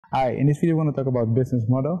Hi, in this video, I want to talk about business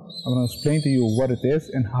model. I'm going to explain to you what it is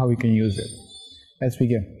and how we can use it. Let's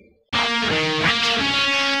begin.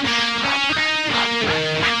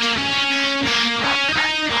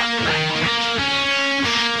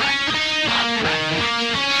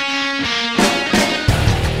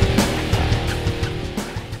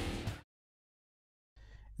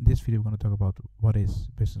 In this video, we're going to talk about what is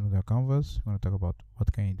business model canvas. We're going to talk about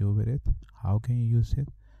what can you do with it, how can you use it,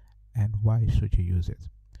 and why should you use it.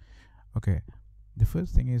 Okay, the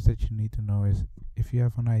first thing is that you need to know is if you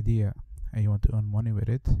have an idea and you want to earn money with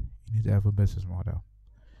it, you need to have a business model.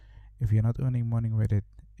 If you're not earning money with it,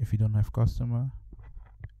 if you don't have customer,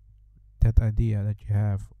 that idea that you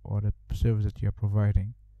have or the service that you're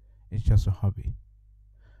providing is just a hobby.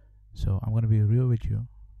 So I'm going to be real with you.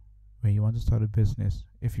 When you want to start a business,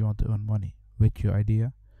 if you want to earn money with your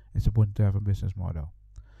idea, it's important to have a business model.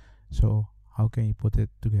 So how can you put it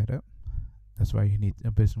together? That's why you need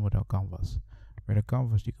a business model canvas. With a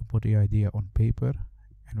canvas, you can put the idea on paper,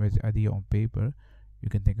 and with the idea on paper, you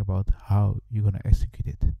can think about how you're going to execute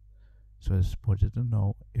it. So it's important to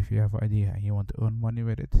know if you have an idea and you want to earn money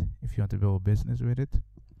with it, if you want to build a business with it,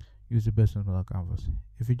 use the business model canvas.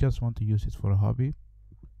 If you just want to use it for a hobby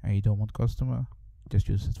and you don't want customer, just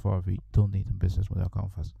use it for a hobby. You don't need a business model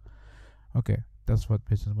canvas. Okay, that's what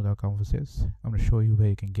business model canvas is. I'm going to show you where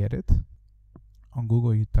you can get it. On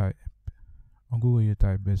Google you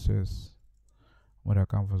type business model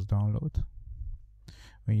canvas download.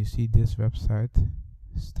 When you see this website,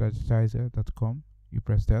 strategizer.com, you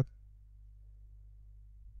press that.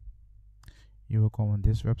 You will come on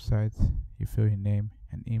this website, you fill your name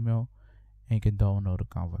and email, and you can download the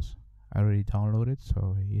canvas. I already downloaded,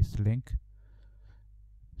 so here's the link.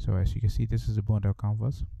 So as you can see, this is the model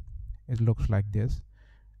canvas. It looks like this.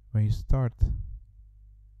 When you start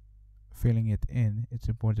filling it in, it's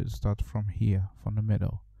important to start from here, from the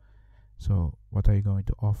middle. So what are you going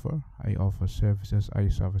to offer? Are you offer services? Are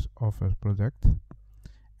you offer product?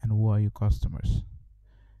 And who are your customers?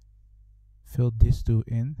 Fill these two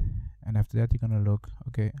in, and after that you're going to look,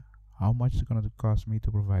 okay, how much is it going to cost me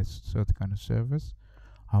to provide certain kind of service?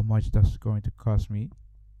 How much does it going to cost me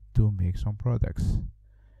to make some products?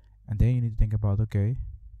 And then you need to think about, okay,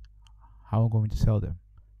 how I'm going to sell them,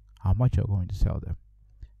 how much you're going to sell them.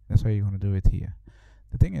 That's how you're going to do it here.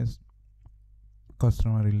 The thing is,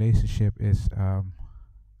 customer relationship is how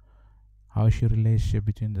is your relationship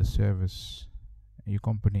between the service, your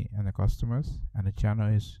company, and the customers, and the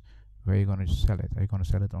channel is where you're going to sell it. Are you going to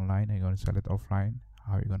sell it online? Are you going to sell it offline?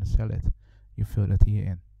 How are you going to sell it? You fill that here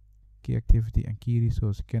in. Key activity and key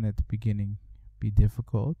resource can at the beginning be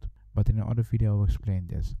difficult, but in another video I will explain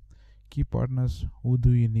this. Key partners, who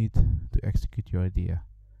do you need to execute your idea?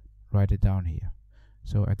 Write it down here.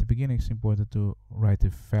 So at the beginning it's important to write the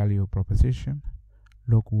value proposition,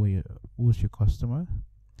 look who's your customer,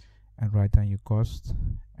 and write down your cost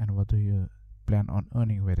and what do you plan on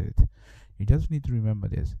earning with it. You just need to remember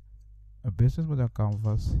this. A business model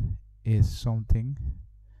canvas is something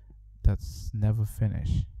that's never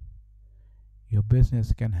finished. Your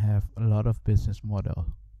business can have a lot of business model.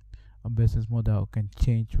 A business model can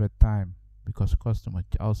change with time because customers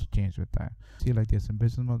also change with time. See, like this, a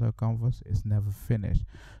business model canvas is never finished.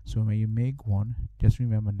 So when you make one, just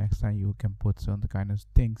remember next time you can put some kind of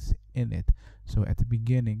things in it. So at the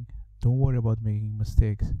beginning, don't worry about making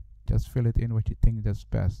mistakes. Just fill it in what you think that's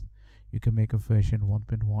best. You can make a version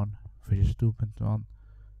 1.1, version 2.1,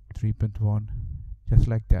 3.1, just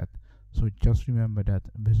like that. So just remember that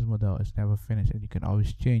a business model is never finished and you can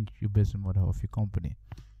always change your business model of your company.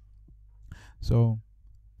 So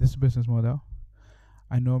this is business model.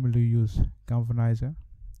 I normally use Canvanizer,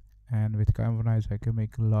 and with Canvanizer I can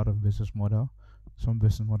make a lot of business model. Some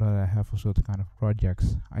business model I have for certain kind of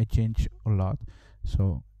projects I change a lot.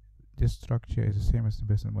 So this structure is the same as the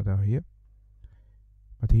business model here,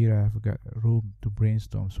 but here I have got room to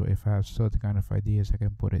brainstorm. So if I have certain kind of ideas, I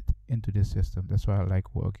can put it into this system. That's why I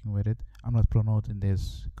like working with it. I'm not promoting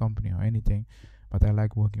this company or anything, but I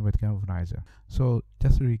like working with Canvanizer. So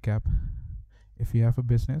just to recap, if you have a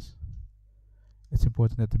business, it's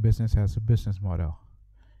important that the business has a business model.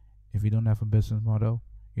 If you don't have a business model,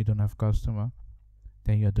 you don't have customer,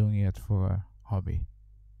 then you're doing it for a hobby.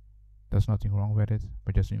 There's nothing wrong with it,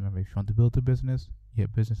 but just remember, if you want to build a business, your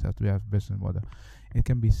business has to have a business model. It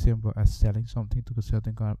can be simple as selling something to a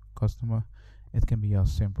certain customer. It can be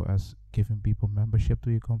as simple as giving people membership to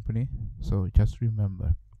your company. So just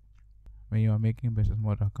remember, when you are making a business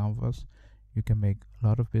model canvas, you can make a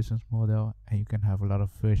lot of business model and you can have a lot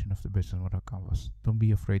of version of the business model canvas. Don't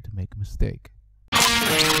be afraid to make a mistake.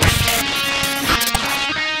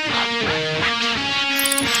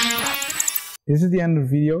 This is the end of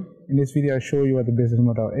the video. In this video, I show you what the business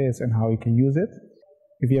model is and how you can use it.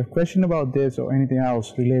 If you have questions about this or anything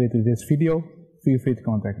else related to this video, feel free to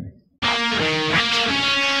contact me.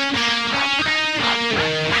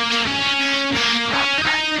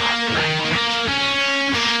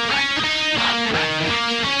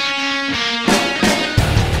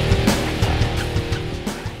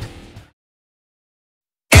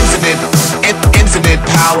 Infinite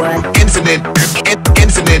power, infinite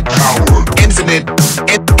power,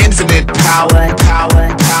 infinite power,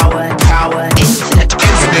 power.